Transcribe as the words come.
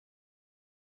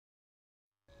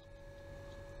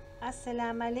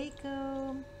Assalamu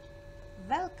alaikum.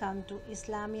 Welcome to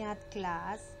Islamiat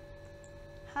class.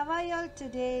 How are you all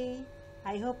today?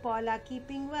 I hope all are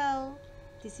keeping well.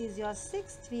 This is your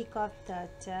 6th week of third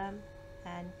term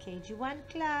and KG1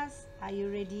 class. Are you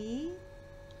ready?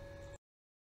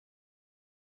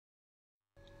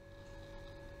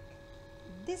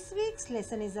 This week's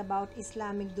lesson is about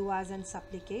Islamic du'as and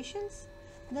supplications.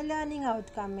 The learning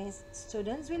outcome is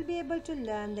students will be able to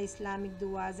learn the Islamic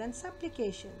du'as and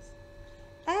supplications.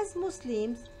 As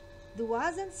Muslims,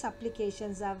 du'as and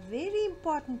supplications are very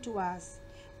important to us.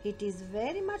 It is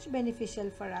very much beneficial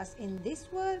for us in this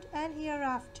world and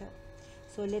hereafter.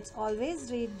 So let's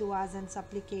always read du'as and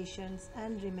supplications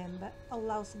and remember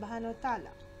Allah subhanahu wa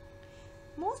ta'ala.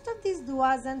 Most of these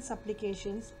du'as and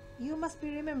supplications you must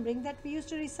be remembering that we used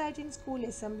to recite in school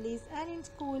assemblies and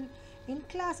in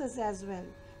classes as well.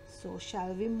 So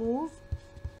shall we move?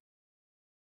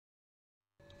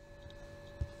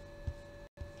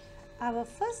 Our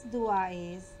first dua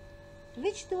is,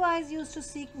 which dua is used to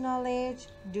seek knowledge?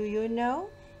 Do you know?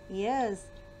 Yes,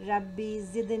 Rabbi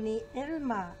Zidni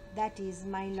Ilma, that is,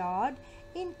 my Lord,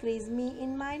 increase me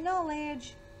in my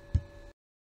knowledge.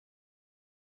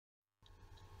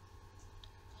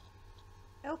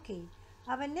 Okay,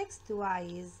 our next dua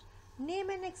is, name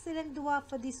an excellent dua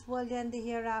for this world and the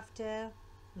hereafter.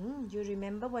 You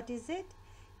remember what is it?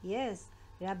 Yes,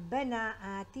 Rabbana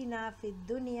atina fid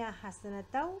dunya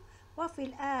hasanatan wa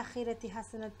fil akhirati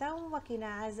hasanatan wa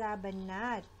qina azaban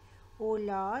nar. O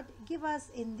Lord, give us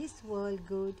in this world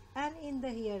good and in the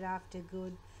hereafter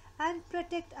good, and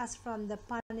protect us from the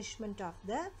punishment of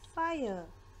the fire.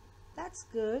 That's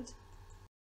good.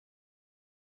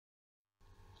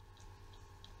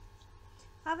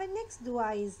 Our next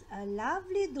dua is a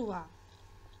lovely dua.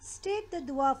 State the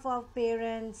dua for our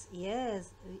parents.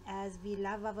 Yes, as we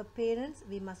love our parents,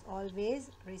 we must always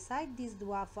recite this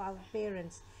dua for our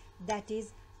parents. That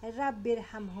is,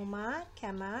 Rabbirhamhuma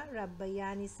kama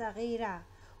rabbayani saghira.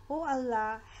 O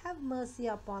Allah, have mercy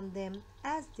upon them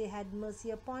as they had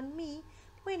mercy upon me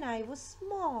when I was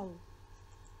small.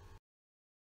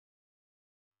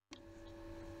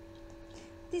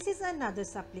 This is another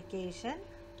supplication.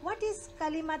 What is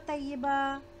kalima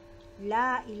tayyiba?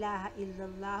 La ilaha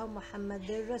illallah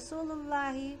Muhammadur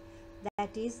Rasulullah.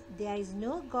 That is, there is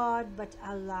no God but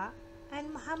Allah,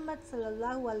 and Muhammad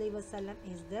sallallahu alaihi wasallam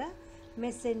is the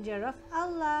messenger of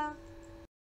Allah.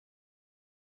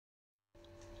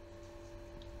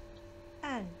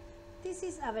 And this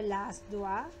is our last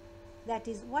dua. That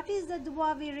is, what is the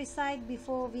dua we recite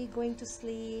before we going to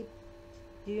sleep?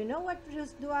 Do you know what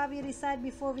dua we recite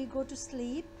before we go to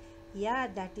sleep? Yeah,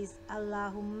 that is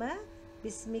Allahumma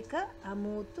Bismika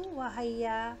amutu wa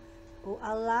hayya. O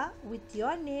Allah, with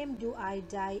your name do I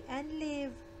die and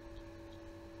live.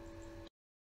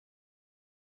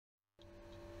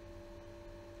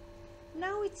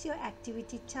 Now it's your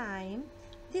activity time.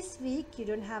 This week you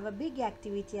don't have a big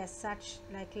activity as such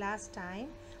like last time.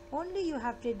 Only you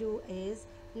have to do is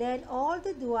learn all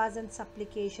the du'as and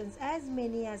supplications, as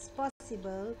many as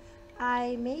possible.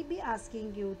 I may be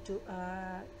asking you to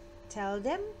tell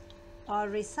them or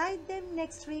recite them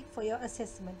next week for your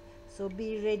assessment. So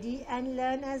be ready and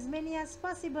learn as many as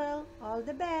possible. All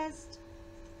the best.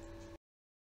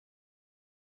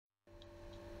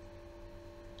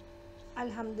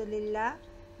 Alhamdulillah,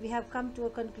 we have come to a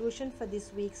conclusion for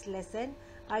this week's lesson.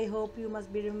 I hope you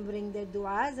must be remembering the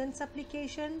du'as and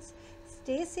supplications.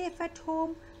 Stay safe at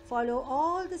home. Follow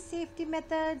all the safety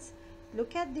methods.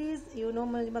 Look at these. You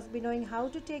must be knowing how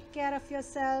to take care of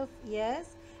yourself.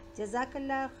 Yes.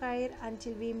 Jazakallah khair.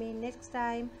 Until we meet next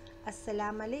time.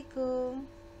 Assalamu alaikum.